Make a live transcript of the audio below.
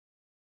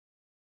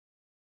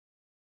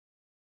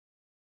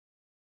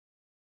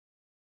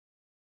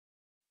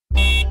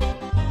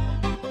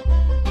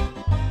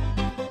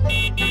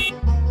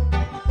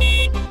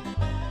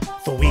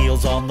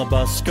wheels on the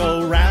bus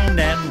go round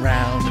and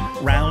round,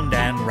 round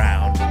and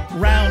round,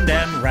 round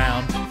and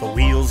round. The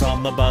wheels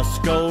on the bus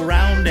go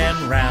round and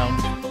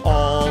round,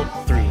 all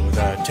through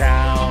the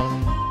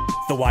town.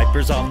 The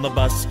wipers on the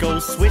bus go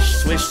swish,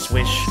 swish,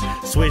 swish,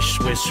 swish,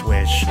 swish,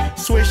 swish,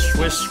 swish,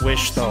 swish,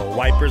 swish. The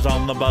wipers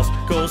on the bus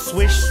go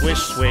swish,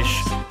 swish,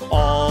 swish,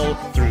 all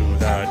through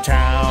the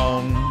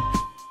town.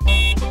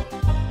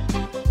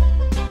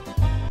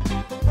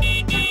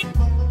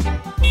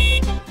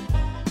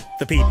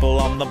 The people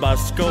on the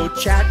bus go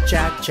chat,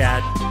 chat,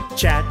 chat,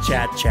 chat,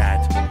 chat,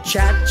 chat,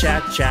 chat,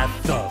 chat, chat.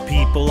 The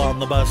people on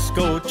the bus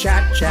go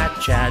chat, chat,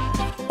 chat,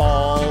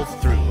 all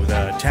through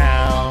the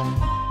town.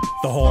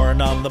 The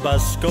horn on the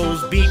bus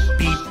goes beep,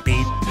 beep,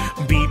 beep,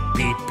 beep,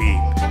 beep,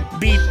 beep,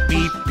 beep,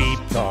 beep, beep.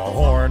 The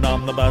horn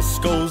on the bus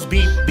goes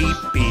beep, beep,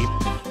 beep,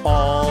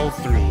 all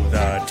through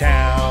the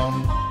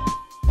town.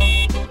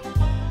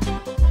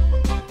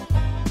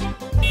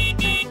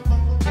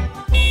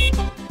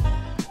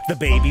 The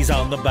babies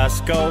on the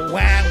bus go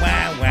wah,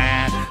 wah,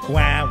 wah,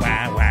 wah,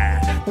 wah, wah,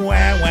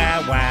 wah,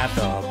 wah,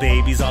 wah. The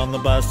babies on the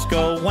bus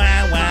go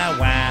wah, wah,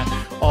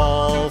 wah,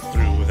 all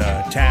through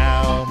the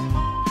town.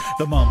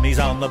 The mummies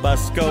on the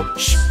bus go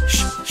shh,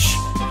 shh, shh,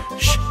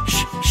 shh,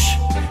 shh, shh,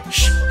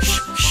 shh, shh,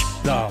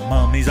 shh. The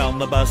mummies on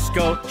the bus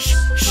go shh,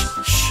 shh,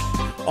 shh,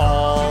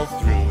 all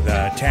through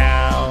the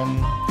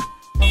town.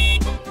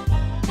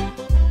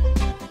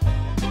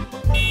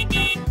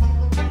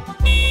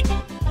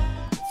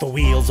 The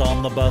wheels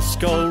on the bus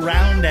go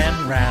round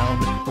and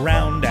round,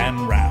 round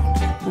and round,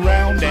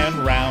 round and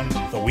round.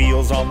 The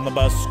wheels on the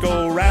bus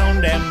go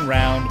round and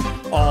round,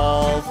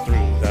 all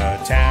through the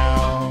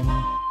town.